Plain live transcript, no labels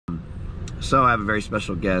So I have a very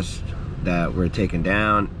special guest that we're taking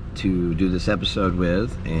down to do this episode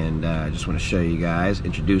with, and I just want to show you guys,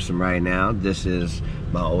 introduce him right now. This is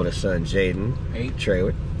my oldest son, Jayden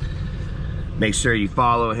Trawick. Make sure you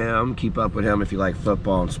follow him, keep up with him if you like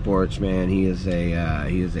football and sports, man. He is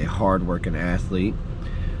a hard-working athlete.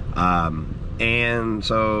 And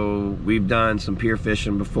so we've done some pier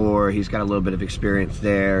fishing before. He's got a little bit of experience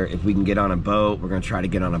there. If we can get on a boat, we're gonna try to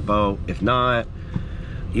get on a boat. If not,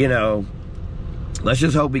 you know, let's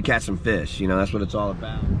just hope we catch some fish. You know, that's what it's all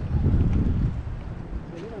about.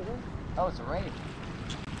 Oh, it's a rain.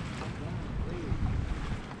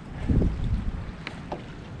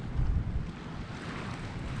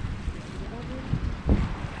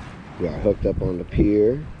 We are hooked up on the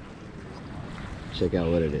pier. Check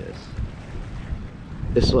out what it is.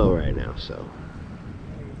 It's slow right now, so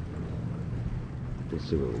let's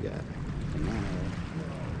see what we got.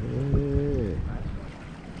 Hey.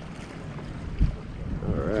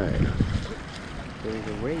 All right. There's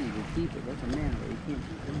a way you can keep it. That's a man, but you can't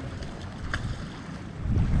keep it.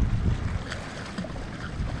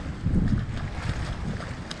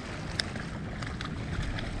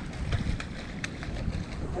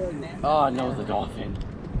 Oh, no, it's a dolphin.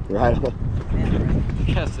 Right on.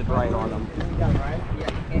 Cast it right on him. Yeah,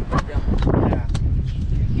 you can't put them. Yeah.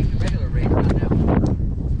 Keep the regular rate on now.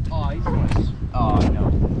 Oh, he's going. Oh, no.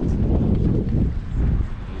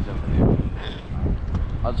 He's over there.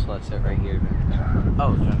 I'll just let it sit right here.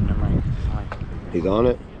 Oh, never mind. He's on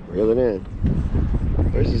it. Reel it in.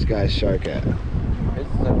 Where's this guy's shark at? This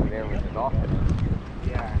is over there with the dolphin.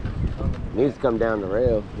 Yeah. He needs to come down the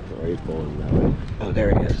rail. Or he's pulling that way. Oh,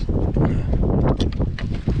 there he is.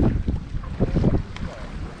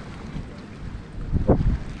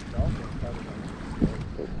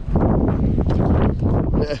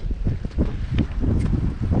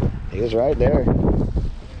 He was right there.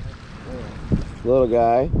 Little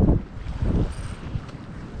guy.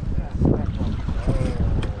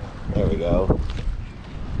 There we go.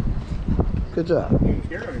 Good job.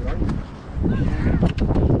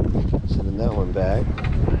 Sending that one back.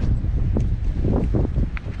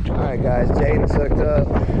 Alright guys, Jayden's hooked up.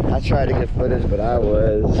 I tried to get footage, but I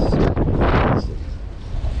was...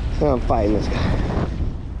 So I'm fighting this guy.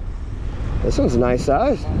 This one's a nice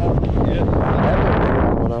size. Yeah.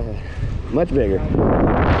 Much bigger.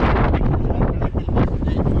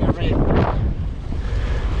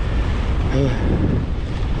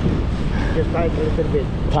 Just tighten a little bit.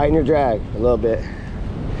 Tighten your drag a little bit.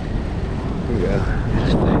 Here you go.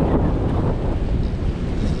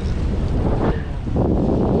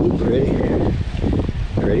 Ooh, pretty.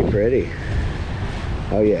 Pretty, pretty.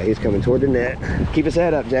 Oh yeah, he's coming toward the net. Keep his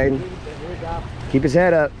head up, Jayden. Keep his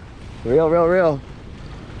head up. Reel, reel, reel.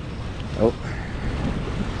 Oh.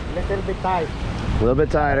 A little bit tight. A little bit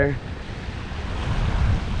tighter.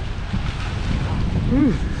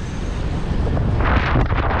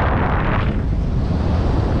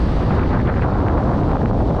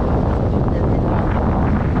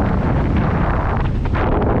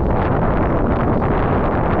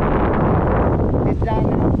 It's down,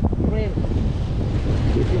 reel.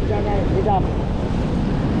 It's down, it's up.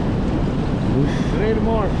 Reel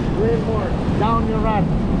more, down your rod.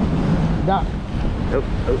 Down. Oh,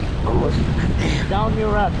 almost. Down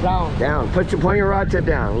your rod, down. Down. Point your rod tip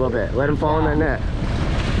down a little bit. Let him fall in that net.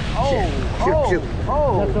 Oh, Shoot.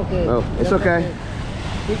 oh. That's okay. Oh, it's That's okay.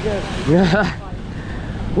 Yeah.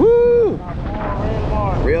 Woo!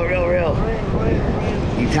 Reel. Reel.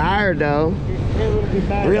 You tired though?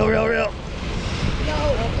 Reel.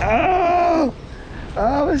 No.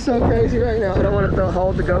 Oh, it's so crazy right now. I don't want to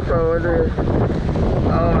hold the GoPro under it.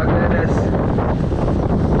 Oh my goodness.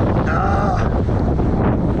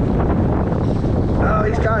 Oh,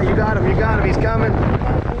 he's coming. You got him. He's coming.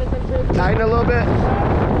 Tighten a little bit.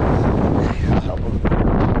 Help him.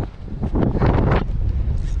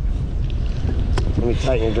 Let me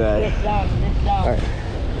tighten your drag. Lift down. All right.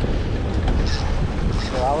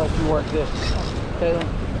 So I'll let you work this.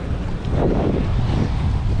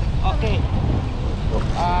 Okay.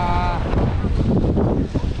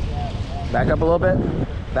 Back up a little bit.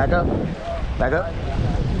 Back up.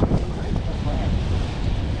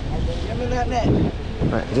 Give me that net. All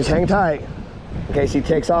right, just hang tight in case he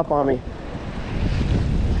takes off on me.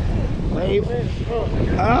 Wave.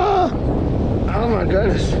 Oh my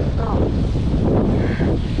goodness.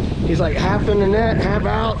 He's like half in the net, half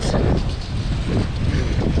out.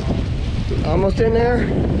 Almost in there.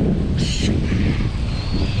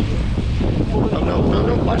 Oh, no.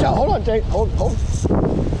 Watch out. Hold on, Jake. Hold.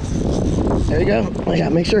 There you go. Oh, yeah,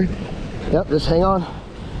 make sure. Yep, just hang on.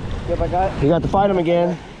 Yep, I got it. You got to fight him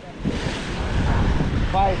again.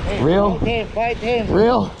 Fight him. Real? Fight him.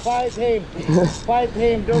 Real? Fight him. Fight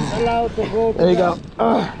him. Don't allow to go. There you go.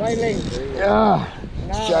 Fighting.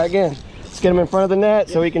 Let's try again. Let's get him in front of the net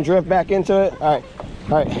so he can drift back into it. All right.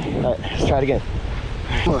 All right. All right. Let's try it again.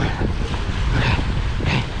 Come on.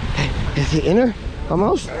 Okay. Is he in there?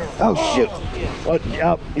 Almost? Oh, shoot. Oh,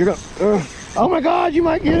 you're going to... oh, my God. You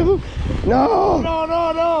might get him. No.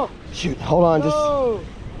 No. Shoot. Hold on. Just...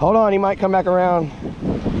 hold on. He might come back around.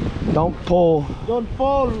 Don't pull. Don't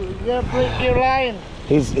pull. You break your line.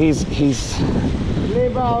 He's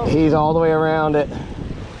all the way around it.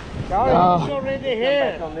 He's already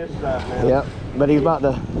here. On this side, man. Yep, but he's about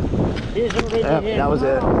to. He's already here. That was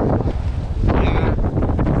it.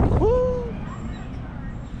 Woo.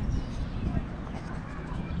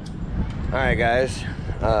 All right, guys,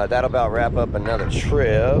 that'll about wrap up another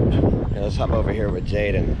trip. Now, let's hop over here with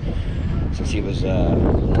Jayden, since he was a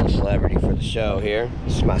little celebrity for the show here.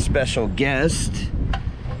 This is my special guest,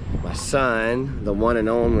 my son, the one and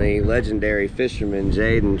only legendary fisherman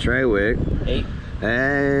Jayden Trawick. Hey.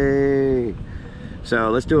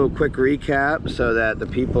 So let's do a quick recap so that the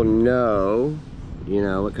people know, you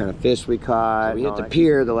know, what kind of fish we caught. So we hit the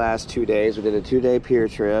pier the last 2 days. We did a 2-day pier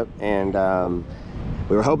trip, and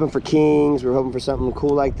we were hoping for kings. We were hoping for something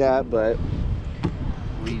cool like that, but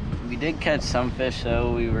we did catch some fish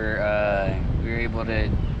though. We were able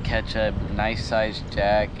to catch a nice sized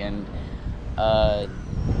jack, and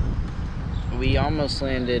we almost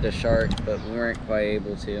landed a shark, but we weren't quite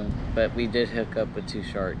able to. But we did hook up with 2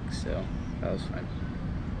 sharks, so that was fun.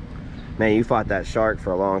 man, you fought that shark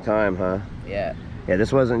for a long time, huh? Yeah. Yeah,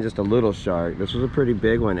 this wasn't just a little shark. This was a pretty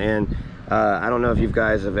big one. And I don't know if you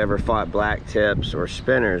guys have ever fought black tips or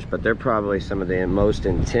spinners, but they're probably some of the most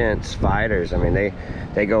intense fighters. I mean,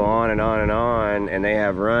 they go on and on and on, and they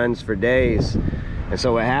have runs for days. And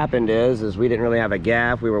so what happened is we didn't really have a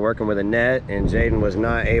gaff. We were working with a net, and Jayden was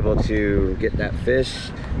not able to get that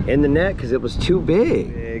fish in the net because it was too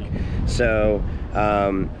big. So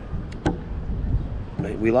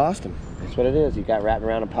we lost him. That's what it is. He got wrapped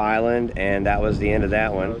around a pylon, and that was the end of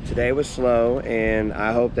that one. Today was slow, and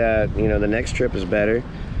I hope that, you know, the next trip is better.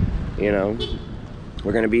 You know,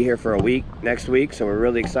 we're going to be here for a week next week, so we're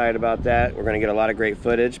really excited about that. We're going to get a lot of great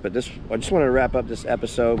footage, but I just want to wrap up this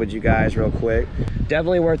episode with you guys real quick.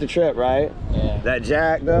 Definitely worth the trip, right? Yeah. That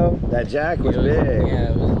jack, though, that jack was big.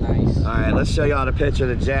 Yeah, it was nice. All right, let's show y'all the picture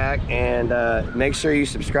of the jack, and make sure you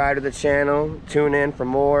subscribe to the channel. Tune in for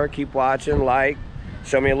more. Keep watching, like,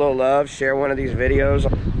 show me a little love, share one of these videos.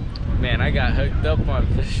 Man, I got hooked up on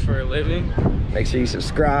fish for a living. Make sure you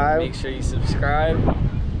subscribe. Make sure you subscribe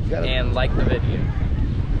and like the video.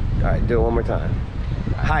 All right, do it one more time.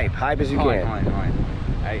 Hype as you can.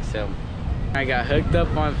 All right, so I got hooked up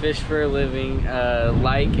on fish for a living.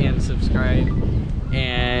 Like and subscribe,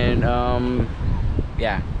 and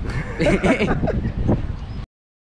yeah.